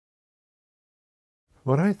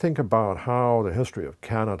When I think about how the history of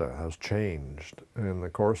Canada has changed in the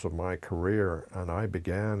course of my career, and I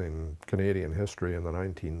began in Canadian history in the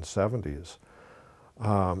 1970s,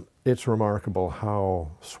 it's remarkable how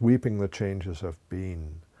sweeping the changes have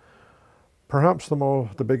been. Perhaps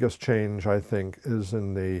the biggest change, I think, is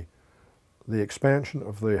in the expansion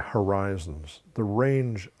of the horizons, the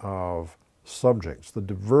range of subjects, the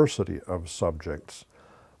diversity of subjects.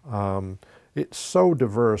 It's so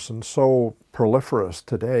diverse and so proliferous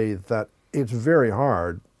today that it's very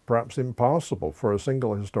hard, perhaps impossible, for a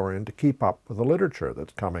single historian to keep up with the literature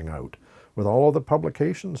that's coming out, with all of the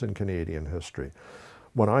publications in Canadian history.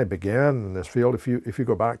 When I began in this field, if you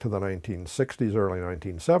go back to the 1960s, early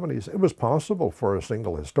 1970s, it was possible for a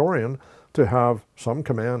single historian to have some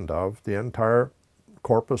command of the entire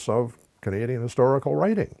corpus of Canadian historical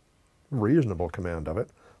writing, reasonable command of it.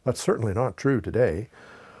 That's certainly not true today.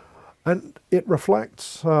 And it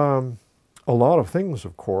reflects a lot of things,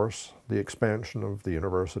 of course, the expansion of the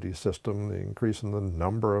university system, the increase in the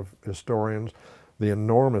number of historians, the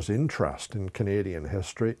enormous interest in Canadian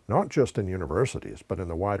history, not just in universities, but in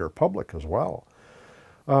the wider public as well.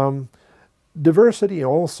 Diversity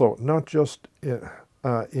also, not just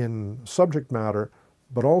in subject matter,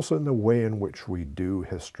 but also in the way in which we do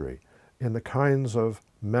history, in the kinds of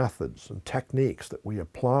methods and techniques that we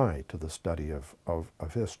apply to the study of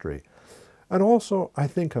history. And also, I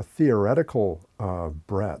think, a theoretical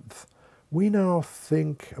breadth. We now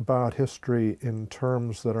think about history in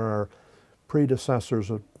terms that our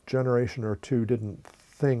predecessors, a generation or two, didn't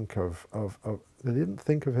think they didn't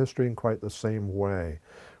think of history in quite the same way.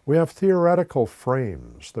 We have theoretical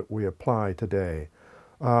frames that we apply today,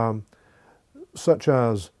 such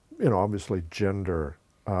as, obviously gender,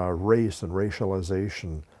 race and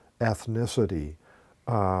racialization, ethnicity,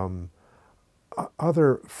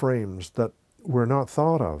 other frames that were not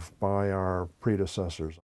thought of by our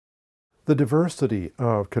predecessors. The diversity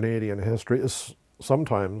of Canadian history is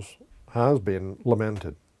sometimes has been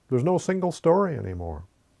lamented. There's no single story anymore.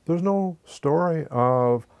 There's no story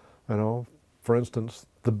of, for instance,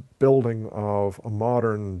 the building of a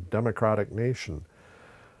modern democratic nation.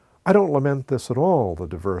 I don't lament this at all, the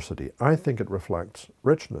diversity. I think it reflects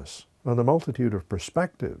richness and the multitude of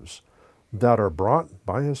perspectives that are brought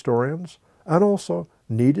by historians and also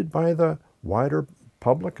needed by the wider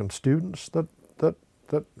public and students that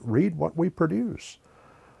read what we produce.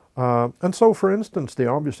 And so, for instance, the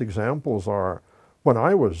obvious examples are when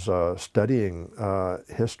I was studying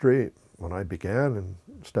history, when I began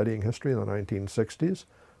studying history in the 1960s,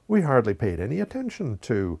 we hardly paid any attention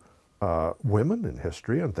to women in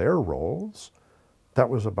history and their roles. That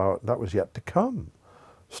was yet to come.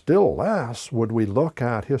 Still less would we look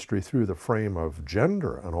at history through the frame of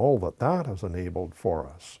gender and all that has enabled for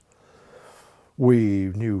us.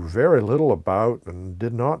 We knew very little about and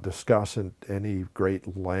did not discuss in any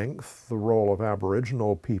great length the role of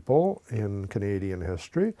Aboriginal people in Canadian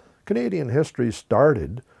history. Canadian history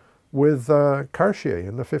started with Cartier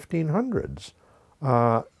in the 1500s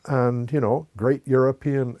and, great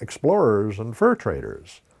European explorers and fur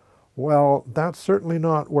traders. Well, that's certainly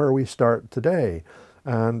not where we start today,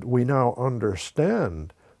 and we now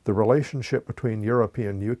understand the relationship between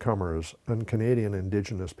European newcomers and Canadian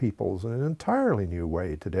Indigenous peoples in an entirely new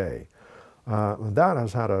way today. And that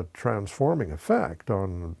has had a transforming effect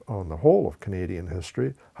on the whole of Canadian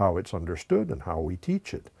history, how it's understood and how we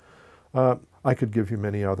teach it. I could give you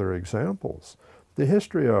many other examples. The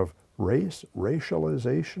history of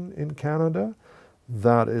racialization in Canada,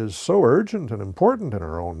 that is so urgent and important in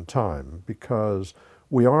our own time because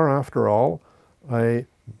we are, after all,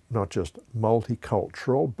 not just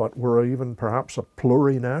multicultural, but we're even perhaps a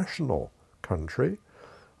plurinational country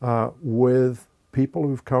with people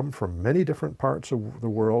who've come from many different parts of the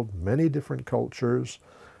world, many different cultures,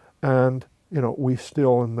 and we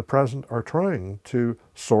still in the present are trying to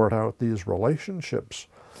sort out these relationships.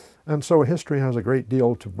 And so history has a great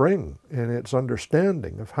deal to bring in its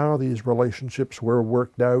understanding of how these relationships were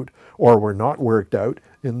worked out or were not worked out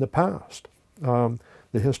in the past.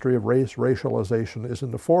 The history of racialization is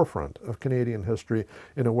in the forefront of Canadian history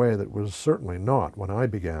in a way that was certainly not when I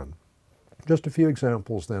began. Just a few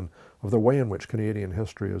examples then of the way in which Canadian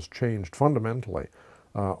history has changed fundamentally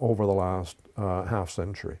over the last half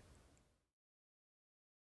century.